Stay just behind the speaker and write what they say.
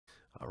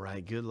All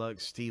right, good luck,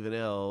 Stephen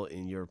L.,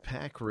 in your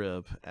pack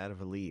rip out of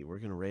Elite. We're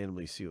going to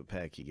randomly see what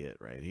pack you get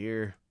right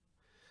here.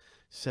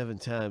 7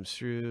 times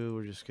through,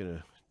 we're just going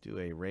to do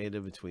a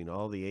random between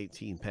all the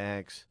 18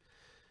 packs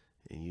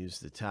and use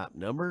the top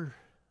number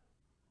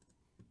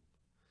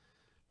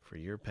for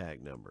your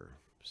pack number.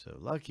 So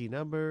lucky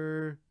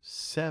number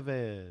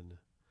 7.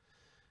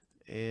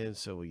 And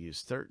so we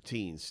use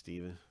 13,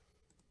 Stephen.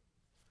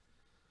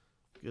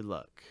 Good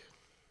luck.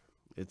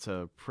 It's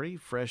a pretty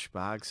fresh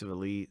box of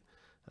Elite.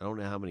 I don't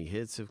know how many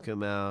hits have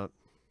come out.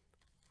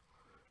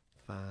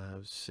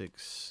 5,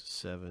 6,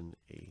 7,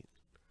 8,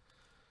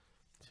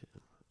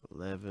 10,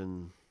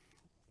 11,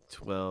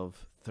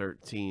 12,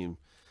 13.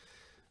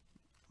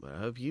 But I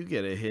hope you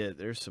get a hit.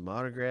 There's some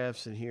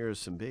autographs in here,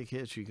 some big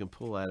hits you can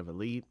pull out of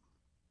Elite.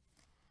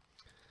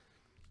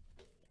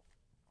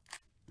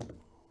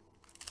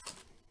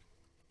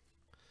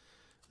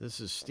 This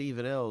is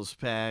Stephen L's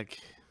pack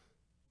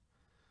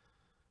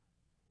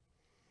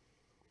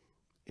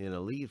in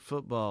Elite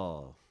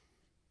Football.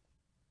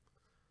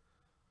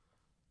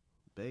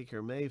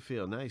 Baker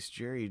Mayfield, nice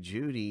Jerry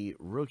Jeudy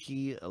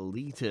rookie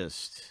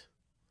elitist.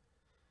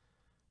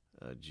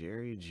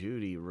 Jerry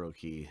Jeudy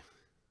rookie.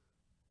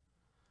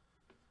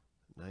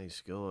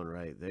 Nice going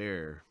right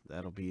there.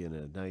 That'll be in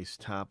a nice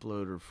top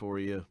loader for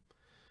you.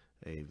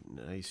 A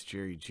nice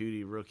Jerry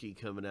Jeudy rookie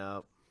coming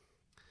out.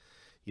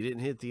 You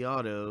didn't hit the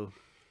auto,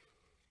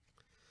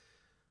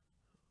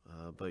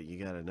 but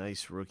you got a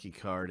nice rookie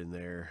card in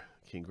there.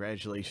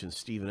 Congratulations,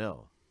 Stephen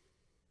L.